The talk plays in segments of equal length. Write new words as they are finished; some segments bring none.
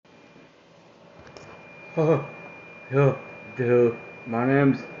Yeah, dude, my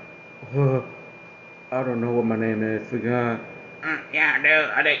name's. I don't know what my name is. Forgot. Yeah,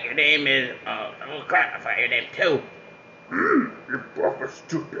 dude, I think your name is, we'll clarify your name too. You both are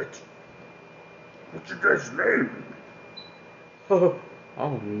stupid. What's your guys' name? I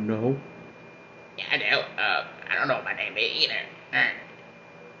don't know. Yeah, dude, I don't know what my name is either.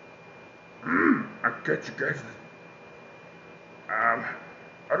 I get you guys. I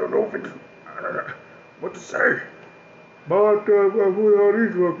don't know if it's. I don't know what to say. But who are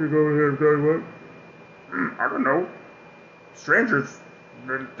these fuckers over here talking about? I don't know. Strangers.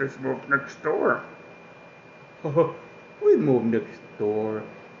 They just moved next door. We moved next door.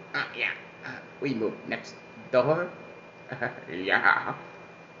 Yeah, we moved next door. Yeah.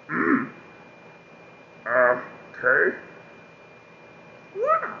 Okay.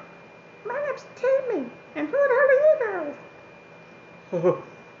 Yeah, my name's Timmy, and who the hell are you guys?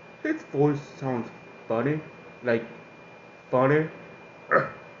 His voice sounds funny. Like, funny. Uh,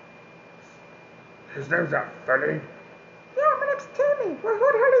 his name's not funny. Yeah, my name's Timmy. Well, who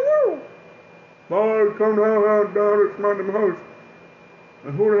the hell are you? Boy, come down, it's my damn house.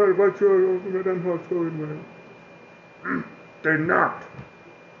 And who the hell invites you over to the damn house going with? They knocked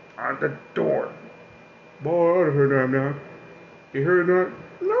on the door. Boy, I heard that now. You heard that?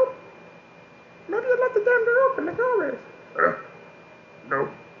 Nope. Maybe you left the damn door open, like always. No,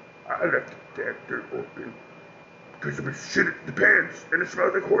 I left the damn door open because it was shit at the pants and it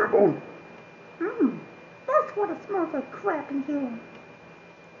smells like horrible. That's what it smells like crap in here.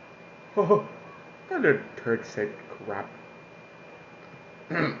 Oh, that little turd said crap.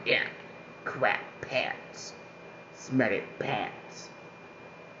 Yeah, crap pants. Smelly pants.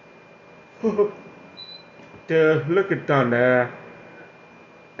 Dude, look at down there.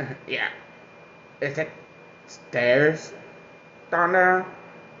 Yeah. Is it stairs down there?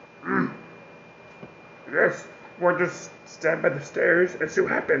 Yes, we'll just stand by the stairs and see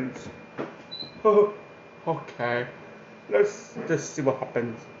what happens. Okay, let's just see what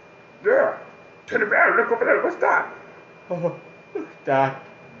happens. Yeah, turn around, look over there, what's that? Look at that.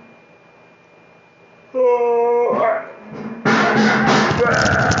 Oh,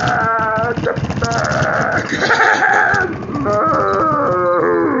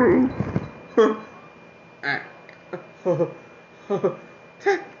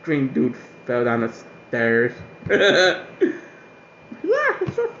 That green dude fell down the stairs. Yeah, he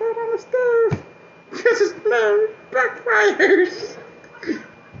just fell down the stairs. This is blood backfires. He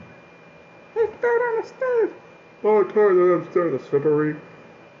fell down the stairs. Oh, turn the stairs, the slippery.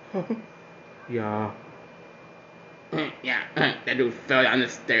 Yeah. Yeah, that dude fell down the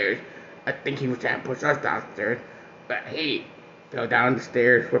stairs. I think he was trying to push us downstairs, but he fell down the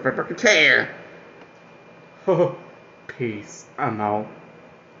stairs with a fucking chair. Peace. I'm out.